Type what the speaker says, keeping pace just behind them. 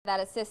That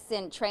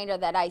assistant trainer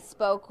that I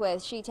spoke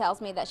with, she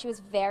tells me that she was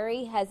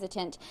very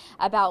hesitant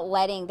about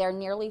letting their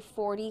nearly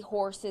 40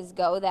 horses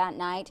go that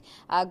night,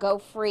 go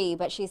free.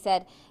 But she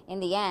said in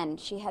the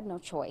end, she had no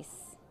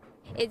choice.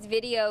 It's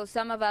video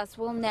some of us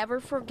will never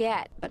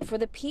forget, but for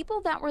the people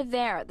that were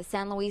there at the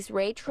San Luis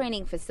Rey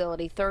training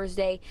facility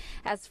Thursday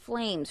as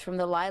flames from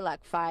the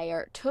Lilac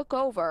Fire took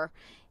over,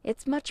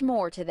 it's much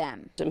more to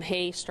them. Some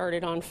hay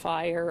started on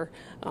fire,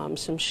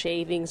 some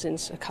shavings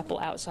and a couple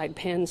outside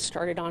pens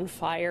started on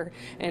fire,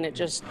 and it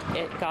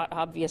got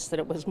obvious that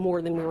it was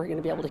more than we were going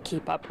to be able to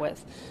keep up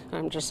with.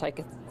 I'm just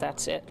like,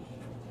 that's it.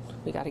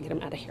 We got to get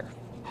them out of here.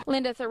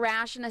 Linda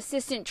Thrash, an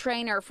assistant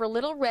trainer for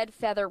Little Red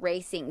Feather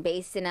Racing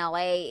based in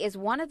LA, is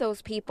one of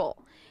those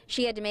people.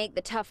 She had to make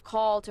the tough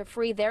call to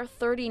free their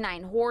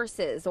 39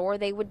 horses or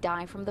they would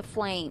die from the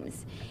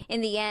flames. In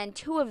the end,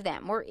 2 of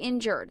them were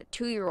injured. A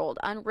 2-year-old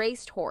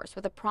unraced horse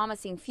with a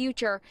promising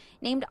future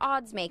named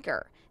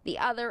Oddsmaker. The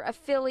other, a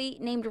filly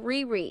named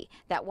RiRi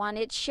that won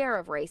its share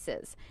of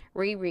races.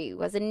 RiRi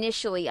was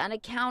initially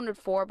unaccounted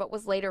for but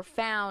was later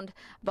found.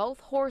 Both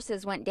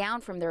horses went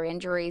down from their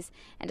injuries,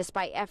 and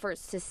despite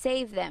efforts to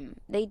save them,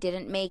 they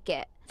didn't make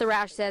it.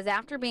 Thrash says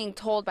after being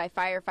told by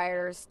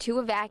firefighters to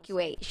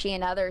evacuate, she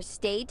and others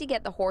stayed to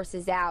get the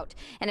horses out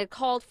and had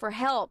called for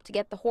help to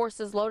get the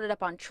horses loaded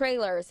up on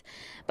trailers.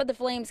 But the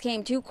flames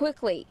came too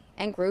quickly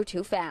and grew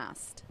too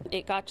fast.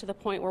 It got to the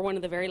point where one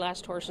of the very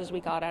last horses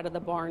we got out of the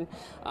barn,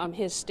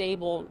 his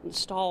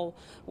stall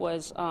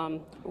was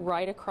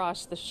right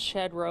across the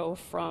shed row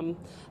from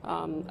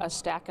a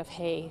stack of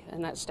hay,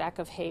 and that stack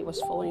of hay was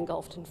fully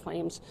engulfed in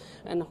flames,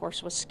 and the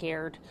horse was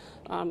scared.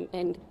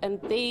 And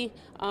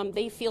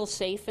they feel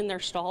safe in their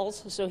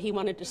stalls, so he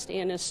wanted to stay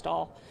in his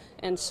stall,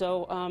 and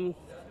so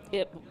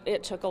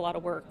it took a lot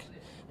of work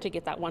to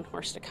get that one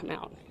horse to come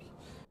out.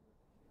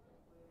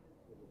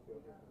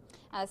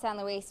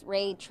 San Luis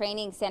Rey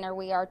Training Center,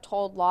 we are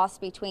told, lost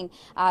between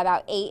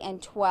about 8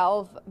 and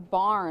 12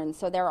 barns.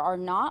 So there are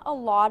not a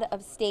lot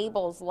of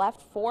stables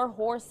left for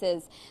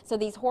horses. So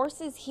these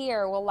horses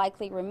here will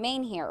likely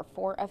remain here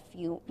for a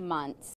few months.